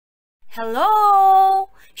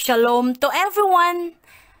Hello! Shalom to everyone!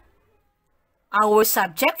 Our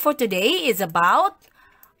subject for today is about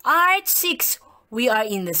Art 6. We are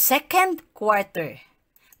in the second quarter.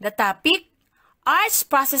 The topic, Arts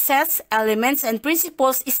processes, elements, and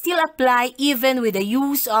principles still apply even with the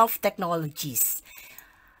use of technologies.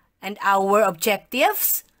 And our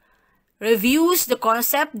objectives, reviews the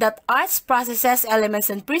concept that arts processes, elements,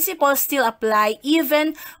 and principles still apply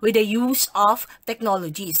even with the use of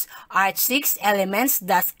technologies. Art 6 elements,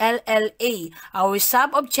 that's LLA. Our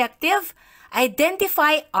sub-objective,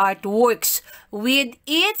 identify artworks with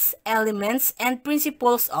its elements and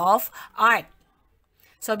principles of art.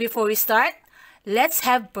 So before we start, let's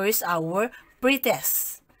have first our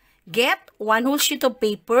pretest. Get one whole sheet of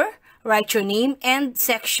paper, write your name and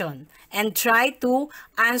section, and try to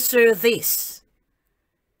answer this.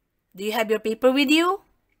 Do you have your paper with you?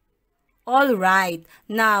 Alright,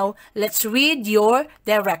 now let's read your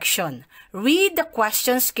direction. Read the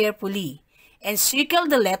questions carefully and circle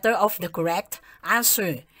the letter of the correct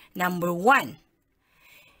answer. Number 1.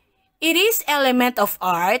 It is element of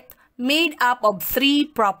art made up of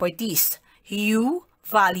 3 properties: hue,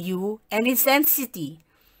 value, and intensity.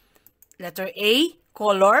 Letter A,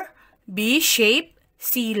 color. B, shape.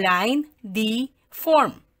 C, line. D,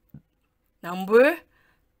 form. Number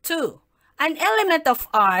 2. An element of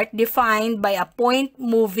art defined by a point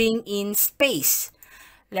moving in space.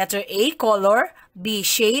 Letter A, color. B,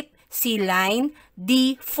 shape. C, line.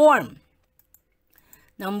 D, form.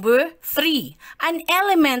 Number 3. An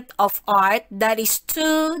element of art that is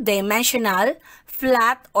two-dimensional,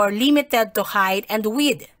 flat, or limited to height and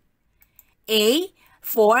width. A,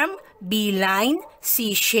 form. B, line.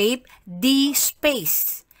 C, shape. D,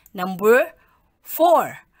 space. Number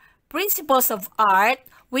 4. Principles of art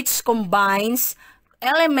which combines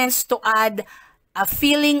elements to add a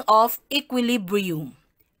feeling of equilibrium.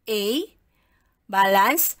 A,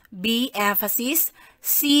 balance. B, emphasis.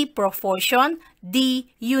 C, proportion. D,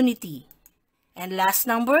 unity. And last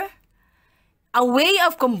number, a way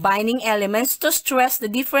of combining elements to stress the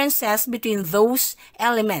differences between those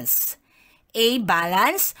elements. A,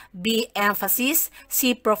 balance. B, emphasis.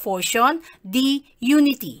 C, proportion. D,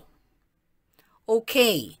 unity.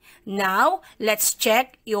 Okay, now let's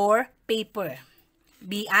check your paper.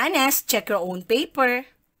 Be honest, check your own paper.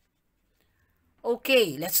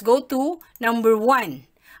 Okay, let's go to number 1.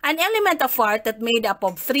 An element of art that made up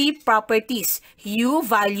of 3 properties: hue,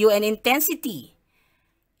 value, and intensity.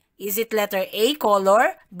 Is it letter A,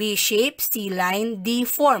 color, B, shape, C, line, D,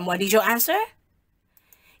 form? What is your answer?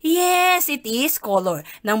 Yes, it is color.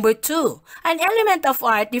 Number 2. An element of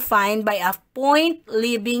art defined by a point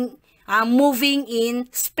moving in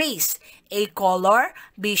space. A, color,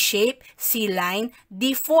 B, shape, C, line,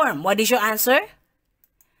 D, form. What is your answer?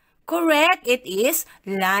 Correct, it is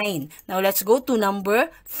line. Now let's go to number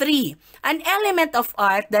 3. An element of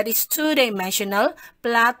art that is two-dimensional,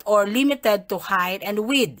 flat, or limited to height and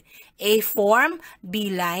width. A, form. B,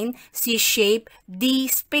 line. C, shape. D,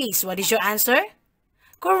 space. What is your answer?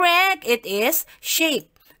 Correct, it is shape.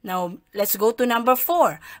 Now let's go to number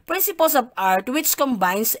 4. Principles of art which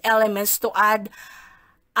combines elements to add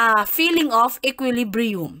a feeling of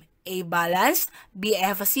equilibrium. A, balance. B,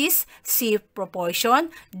 emphasis. C,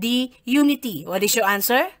 proportion. D, unity. What is your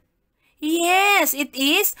answer? Yes, it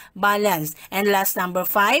is balance. And last, number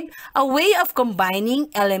 5, a way of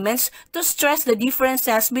combining elements to stress the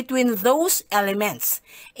differences between those elements.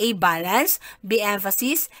 A, balance. B,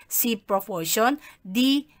 emphasis. C, proportion.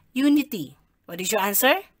 D, unity. What is your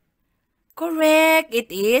answer? Correct,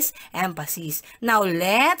 it is emphasis. Now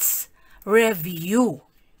let's review.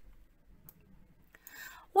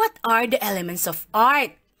 What are the elements of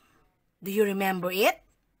art? Do you remember it?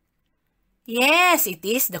 Yes, it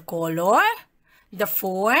is the color, the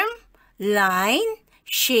form, line,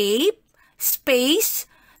 shape, space,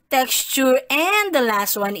 texture, and the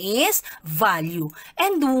last one is value.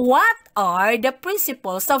 And what are the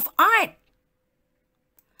principles of art?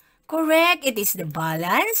 Correct, it is the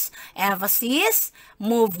balance, emphasis,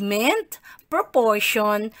 movement,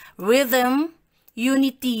 proportion, rhythm,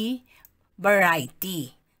 unity,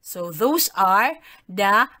 variety. So those are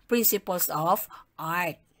the principles of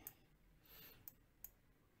art.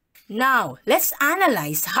 Now, let's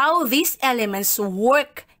analyze how these elements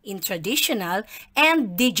work in traditional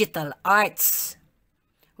and digital arts.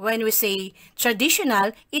 When we say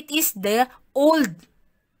traditional, it is the old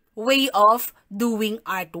way of doing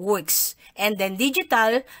artworks. And then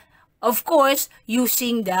digital, of course,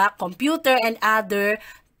 using the computer and other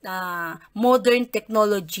modern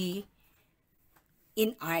technology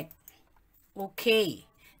in art. Okay.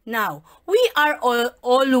 Now, we are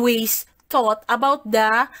always taught about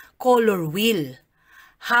the color wheel.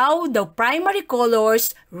 How the primary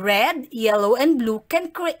colors red, yellow, and blue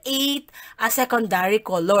can create a secondary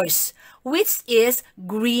colors, which is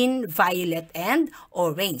green, violet, and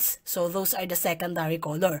orange. So those are the secondary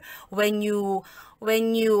color. When you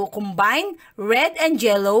combine red and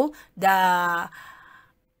yellow, the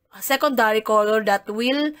secondary color that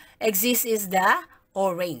will exist is the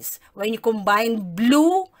orange. When you combine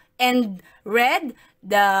blue and red,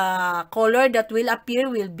 the color that will appear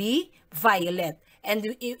will be violet.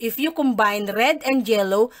 And if you combine red and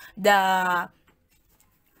yellow, the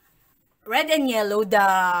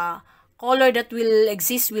color that will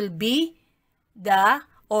exist will be the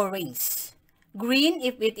orange. Green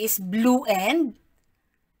if it is blue and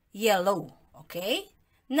yellow. Okay?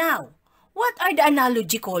 Now, what are the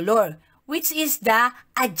analogy color? Which is the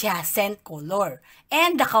adjacent color.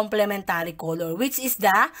 And the complementary color, which is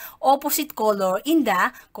the opposite color in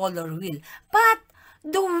the color wheel. But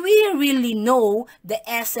do we really know the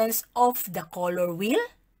essence of the color wheel?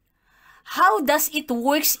 How does it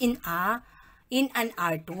works in an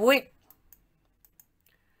artwork?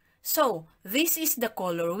 So, this is the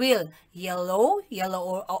color wheel. Yellow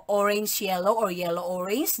or orange, yellow or yellow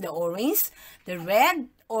orange, the orange, the red,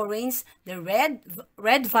 orange, the red,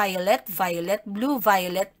 violet, violet, blue,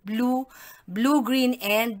 violet, blue, blue, green,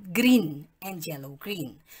 and yellow,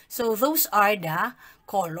 green. So, those are the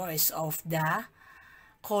colors of the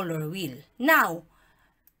color wheel. Now,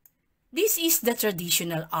 this is the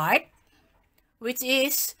traditional art, which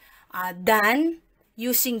is done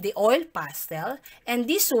using the oil pastel, and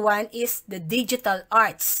this one is the digital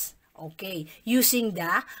arts, okay, using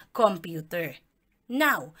the computer.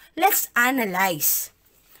 Now, let's analyze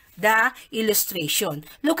the illustration.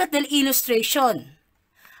 Look at the illustration.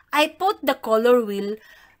 I put the color wheel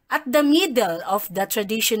at the middle of the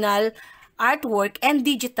traditional artwork and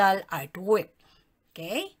digital artwork.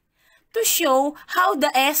 Okay? To show how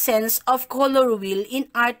the essence of color wheel in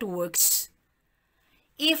artworks.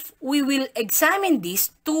 If we will examine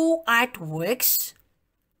these two artworks,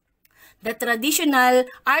 the traditional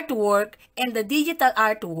artwork and the digital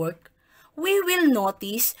artwork, we will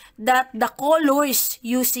notice that the colors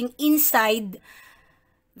using inside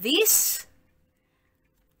this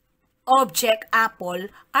object apple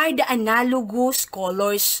are the analogous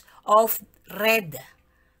colors of red.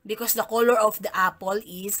 Because the color of the apple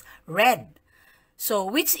is red. So,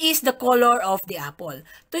 which is the color of the apple?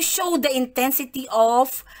 To show the intensity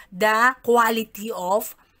of the quality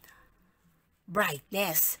of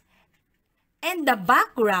brightness. And the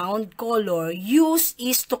background color used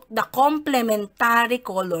is the complementary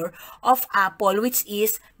color of apple, which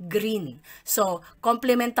is green. So,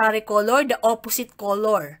 complementary color, the opposite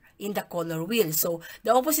color in the color wheel. So,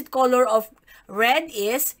 the opposite color of red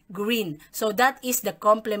is green. So, that is the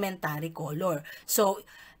complementary color. So,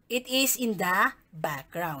 it is in the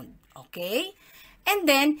background. Okay? And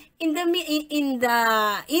then,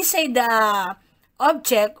 inside the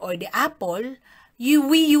object or the apple,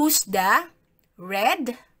 we use the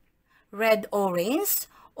red, orange,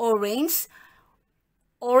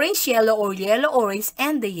 yellow or yellow, orange,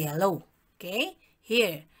 and the yellow. Okay?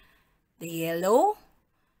 Here, the yellow,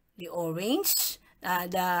 the orange,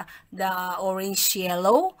 the orange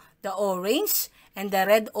yellow, the orange, and the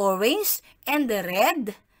red orange, and the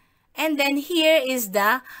red. And then here is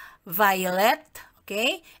the violet,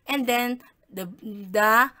 okay? And then the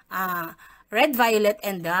red, violet,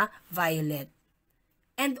 and the violet.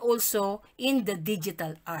 And also in the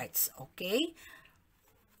digital arts, okay?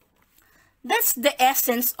 That's the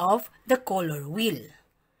essence of the color wheel.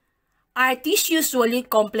 Artists usually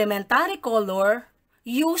complementary color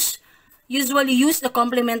usually use the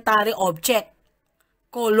complementary object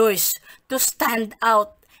colors to stand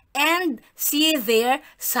out and see their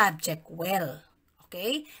subject well.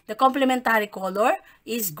 Okay? The complementary color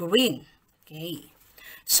is green. Okay.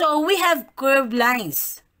 So we have curved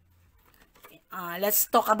lines. Let's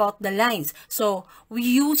talk about the lines. So we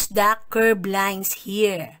use the curved lines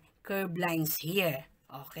here. Curved lines here.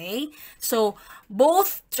 Okay? So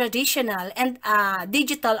both traditional and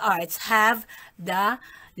digital arts have the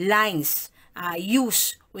lines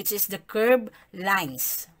used, which is the curved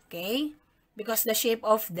lines. Okay? Because the shape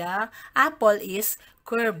of the apple is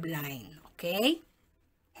curved line. Okay?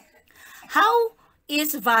 How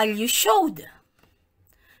is value showed?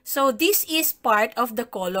 So this is part of the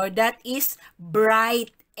color that is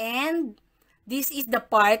bright, and this is the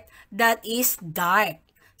part that is dark.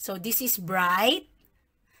 So this is bright,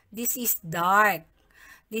 this is dark,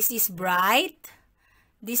 this is bright,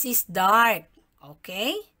 this is dark.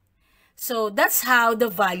 Okay? So that's how the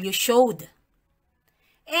value showed.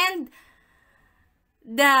 And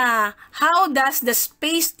how does the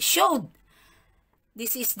space showed?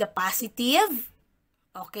 This is the positive,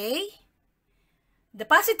 okay? The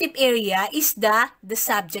positive area is the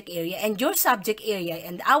subject area, and your subject area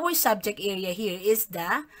and our subject area here is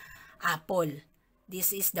the apple.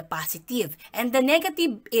 This is the positive. And the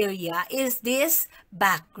negative area is this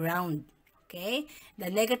background. Okay? The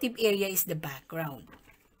negative area is the background.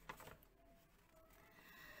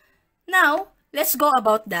 Now, let's go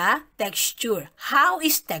about the texture. How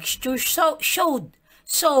is texture showed?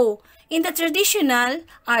 So, in the traditional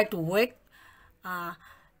artwork,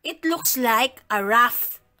 it looks like a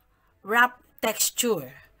rough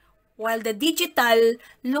texture, while the digital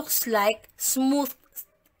looks like smooth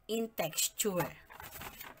in texture.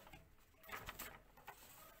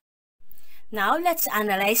 Now, let's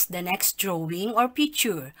analyze the next drawing or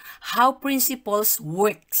picture, how principles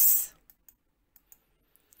works.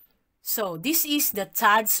 So, this is the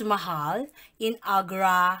Taj Mahal in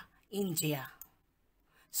Agra, India.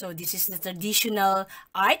 So, this is the traditional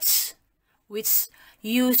arts which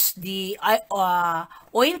use the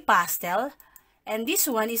oil pastel, and this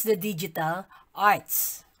one is the digital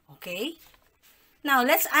arts. Okay? Now,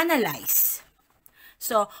 let's analyze.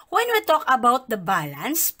 So, when we talk about the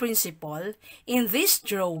balance principle in this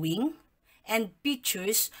drawing and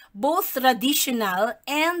pictures, both traditional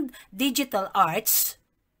and digital arts,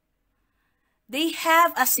 they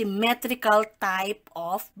have a symmetrical type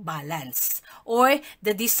of balance, or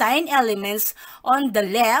the design elements on the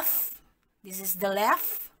left, this is the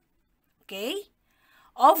left, okay,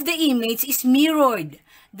 of the image is mirrored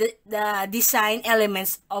the design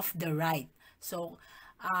elements of the right. So,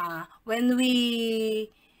 when we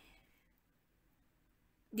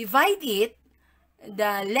divide it,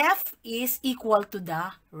 the left is equal to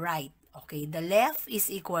the right. Okay, the left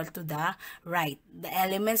is equal to the right. The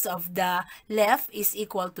elements of the left is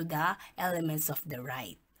equal to the elements of the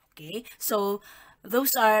right. Okay, so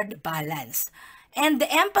those are the balance. And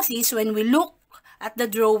the emphasis when we look at the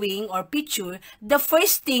drawing or picture, the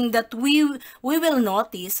first thing that we will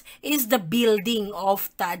notice is the building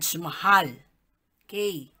of Taj Mahal.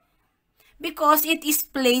 Okay, because it is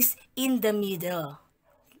placed in the middle.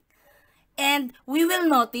 And we will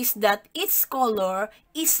notice that its color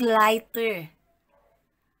is lighter.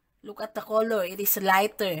 Look at the color, it is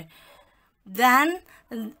lighter than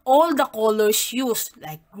all the colors used,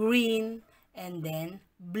 like green and then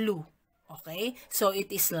blue. Okay, so it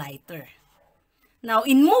is lighter. Now,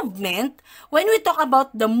 in movement, when we talk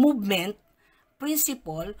about the movement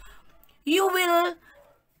principle, you will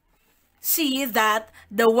see that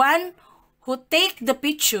the one who take the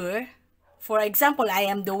picture, for example, I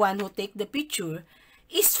am the one who take the picture,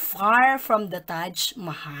 is far from the Taj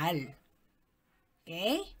Mahal.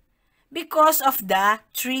 Okay? Because of the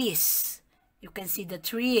trees. You can see the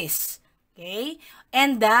trees. Okay?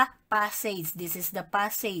 And the passage. This is the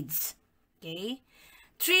passage. Okay?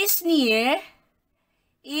 Trees near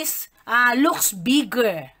is looks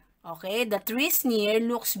bigger. Okay? The trees near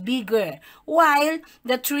looks bigger, while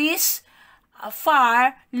the trees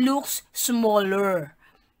far looks smaller.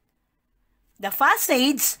 The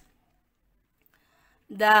passage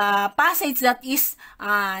that is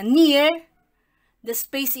near the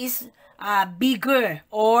space is bigger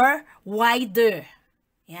or wider.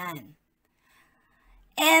 Yan.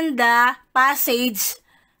 And the passage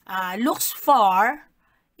looks far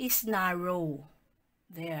is narrow.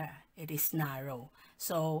 There, it is narrow.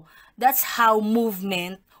 So, that's how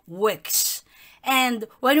movement works. And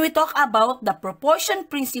when we talk about the proportion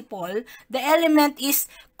principle, the element is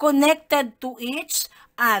connected to each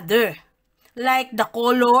other. Like the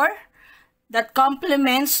color that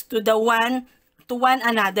complements to one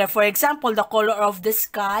another. For example, the color of the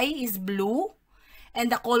sky is blue,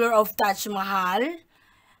 and the color of Taj Mahal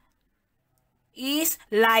is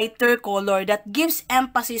lighter color that gives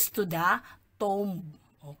emphasis to the tomb.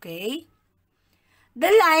 Okay? The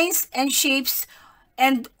lines and shapes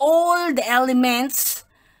and all the elements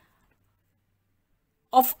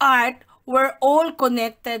of art were all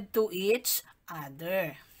connected to each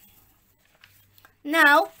other.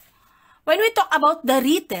 Now, when we talk about the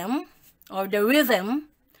rhythm or the rhythm,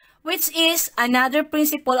 which is another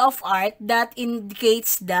principle of art that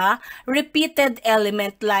indicates the repeated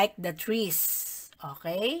element like the trees.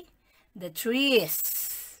 Okay? The trees.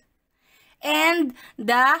 And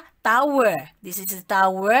the tower. This is the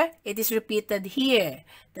tower. It is repeated here.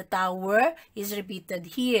 The tower is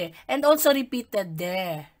repeated here. And also repeated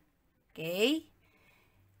there. Okay?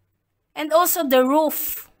 And also the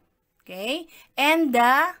roof. Okay? And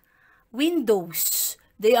the windows.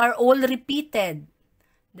 They are all repeated.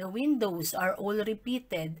 The windows are all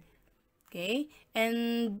repeated. Okay?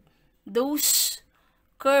 And those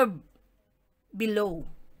curve below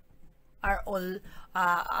are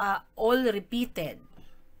all repeated.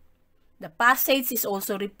 The passage is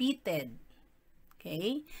also repeated.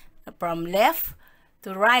 Okay? From left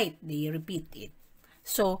to right, they repeat it.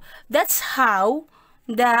 So, that's how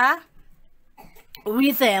the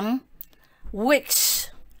rhythm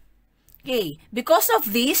works. Okay? Because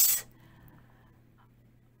of this,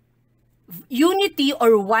 unity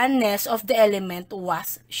or oneness of the element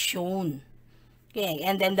was shown. Okay,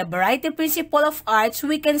 and then the variety principle of arts,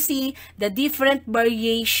 we can see the different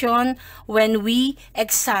variation when we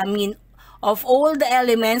examine of all the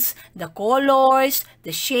elements, the colors,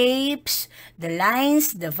 the shapes, the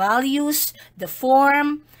lines, the values, the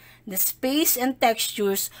form, the space and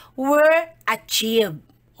textures were achieved.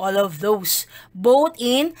 All of those, both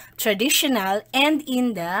in traditional and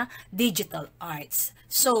in the digital arts.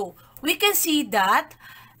 So, we can see that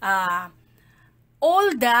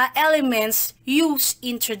all the elements used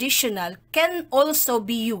in traditional can also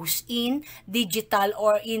be used in digital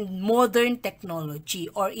or in modern technology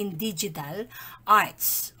or in digital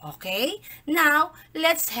arts. Okay? Now,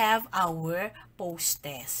 let's have our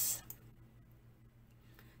post-test.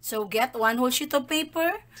 So, get one whole sheet of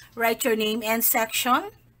paper, write your name and section.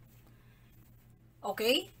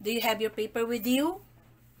 Okay? Do you have your paper with you?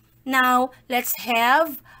 Now, let's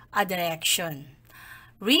have a direction.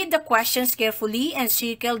 Read the questions carefully and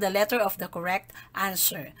circle the letter of the correct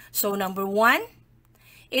answer. So, number 1,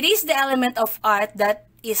 it is the element of art that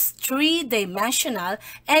is three-dimensional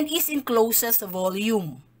and is in closest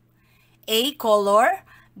volume. A, color.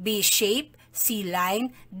 B, shape. C,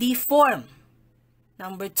 line. D, form.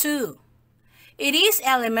 Number 2, it is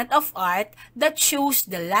element of art that shows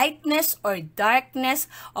the lightness or darkness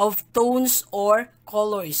of tones or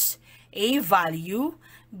colors. A, value.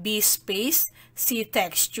 B, space. C,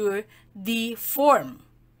 texture. D, form.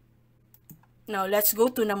 Now, let's go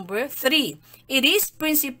to number 3. It is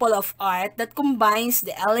principle of art that combines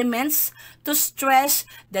the elements to stress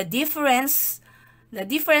the differences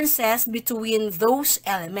between those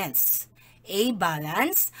elements. A,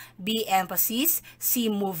 balance. B, emphasis. C,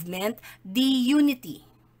 movement. D, unity.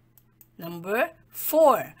 Number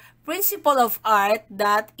 4. Principle of art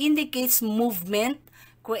that indicates movement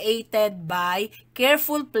created by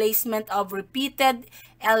careful placement of repeated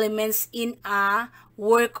elements in a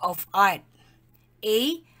work of art.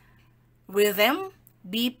 A, rhythm.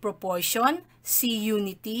 B, proportion. C,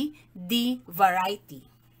 unity. D, variety.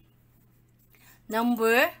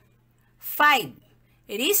 Number 5.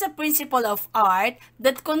 It is a principle of art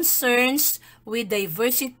that concerns with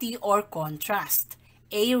diversity or contrast.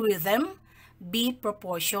 A, rhythm. B,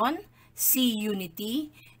 proportion. C,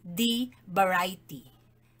 unity. D, variety.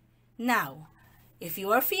 Now, if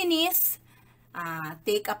you are finished,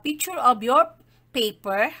 take a picture of your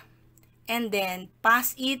paper and then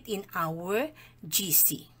pass it in our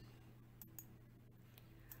GC.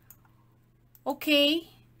 Okay,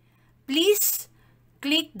 please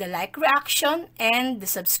click the like reaction and the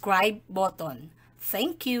subscribe button.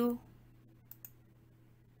 Thank you.